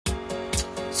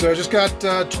So I just got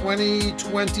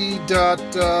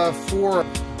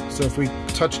 2020.4. So if we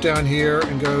touch down here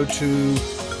and go to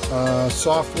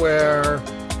software,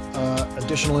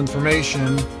 additional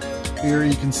information, here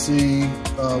you can see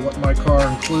what my car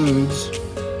includes.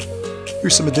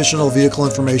 Here's some additional vehicle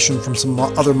information from some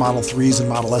other Model 3s and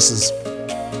Model S's.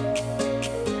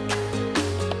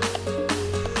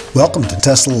 Welcome to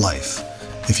Tesla Life.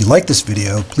 If you like this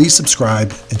video, please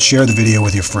subscribe and share the video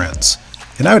with your friends.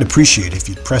 And I would appreciate it if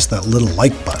you'd press that little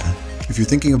like button. If you're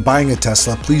thinking of buying a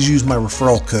Tesla, please use my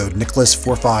referral code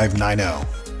Nicholas4590.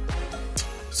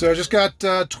 So I just got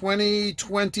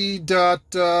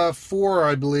 2020.4,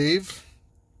 I believe.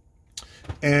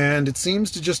 And it seems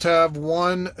to just have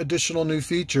one additional new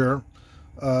feature,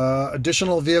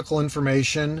 additional vehicle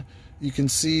information. You can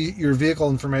see your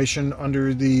vehicle information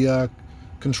under the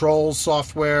controls,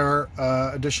 software,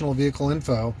 additional vehicle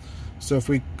info. So if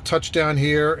we touch down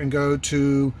here and go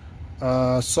to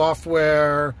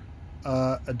software,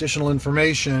 additional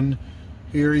information,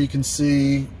 here you can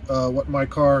see what my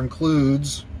car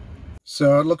includes.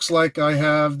 So it looks like I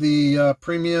have the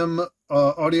premium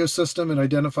audio system. It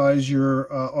identifies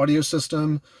your audio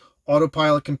system,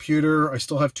 Autopilot computer. I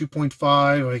still have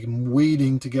 2.5. I'm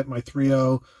waiting to get my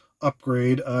 3.0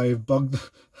 upgrade. I've bugged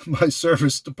my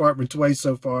service department twice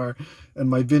so far, and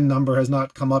my VIN number has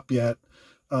not come up yet.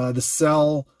 The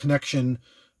cell connection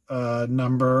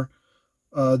number,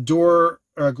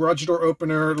 garage door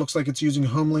opener. It looks like it's using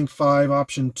HomeLink 5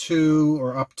 option 2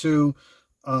 or up to.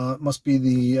 It must be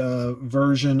the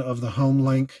version of the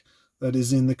HomeLink that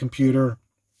is in the computer.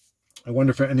 I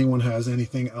wonder if anyone has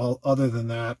anything other than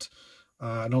that.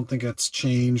 I don't think it's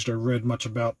changed or read much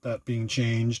about that being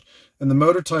changed. And the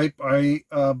motor type, I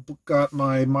got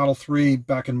my Model 3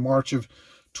 back in March of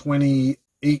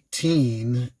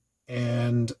 2018,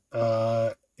 and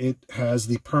it has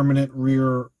the permanent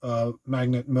rear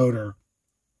magnet motor.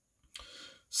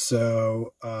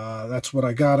 So that's what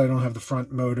I got. I don't have the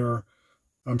front motor.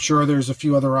 I'm sure there's a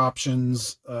few other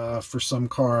options for some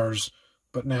cars,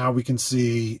 but now we can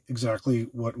see exactly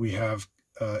what we have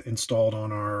installed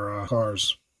on our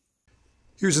cars.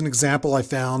 Here's an example I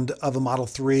found of a Model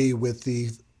 3 with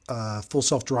the full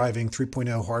self-driving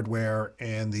 3.0 hardware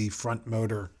and the front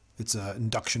motor. It's an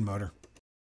induction motor.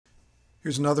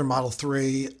 Here's another Model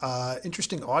 3.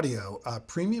 Interesting audio.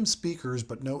 Premium speakers,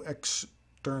 but no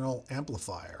external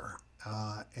amplifier.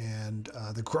 And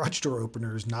the garage door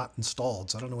opener is not installed,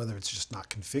 so I don't know whether it's just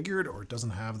not configured or it doesn't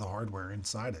have the hardware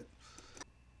inside it.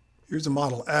 Here's a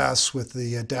Model S with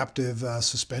the adaptive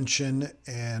suspension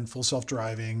and full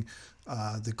self-driving,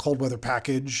 the cold weather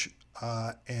package,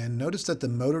 and notice that the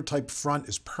motor type front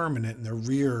is permanent and the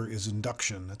rear is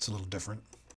induction. That's a little different.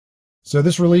 So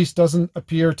this release doesn't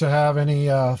appear to have any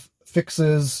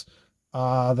fixes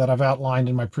that I've outlined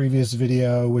in my previous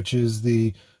video, which is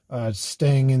the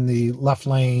staying in the left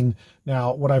lane.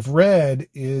 Now, what I've read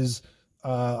is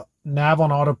nav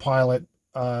on autopilot,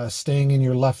 staying in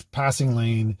your left passing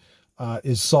lane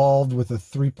is solved with a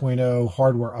 3.0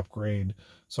 hardware upgrade.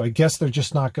 So I guess they're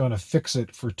just not going to fix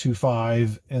it for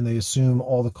 2.5, and they assume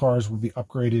all the cars will be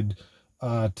upgraded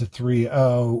to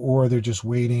 3.0, or they're just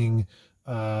waiting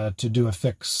to do a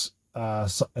fix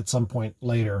at some point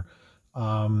later.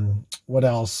 What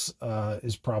else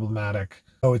is problematic?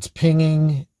 Oh, it's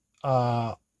pinging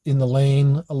in the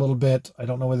lane a little bit. I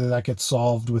don't know whether that gets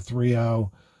solved with 3.0.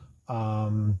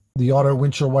 The auto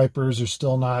windshield wipers are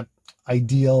still not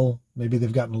ideal. Maybe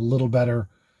they've gotten a little better.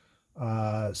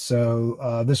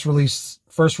 So this release,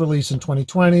 first release in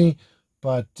 2020,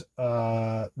 but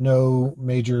no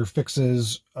major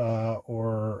fixes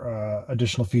or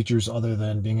additional features other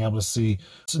than being able to see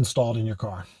it's installed in your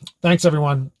car. Thanks,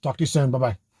 everyone. Talk to you soon.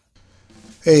 Bye-bye.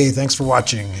 Hey, thanks for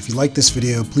watching. If you like this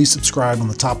video, please subscribe on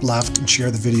the top left and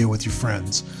share the video with your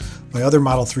friends. My other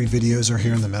Model 3 videos are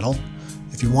here in the middle.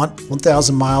 If you want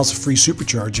 1,000 miles of free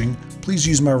supercharging, please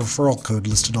use my referral code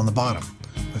listed on the bottom.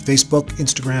 My Facebook,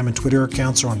 Instagram, and Twitter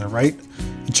accounts are on the right.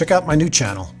 And check out my new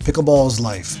channel, Pickleball is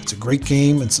Life. It's a great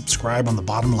game, and subscribe on the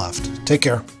bottom left. Take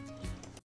care.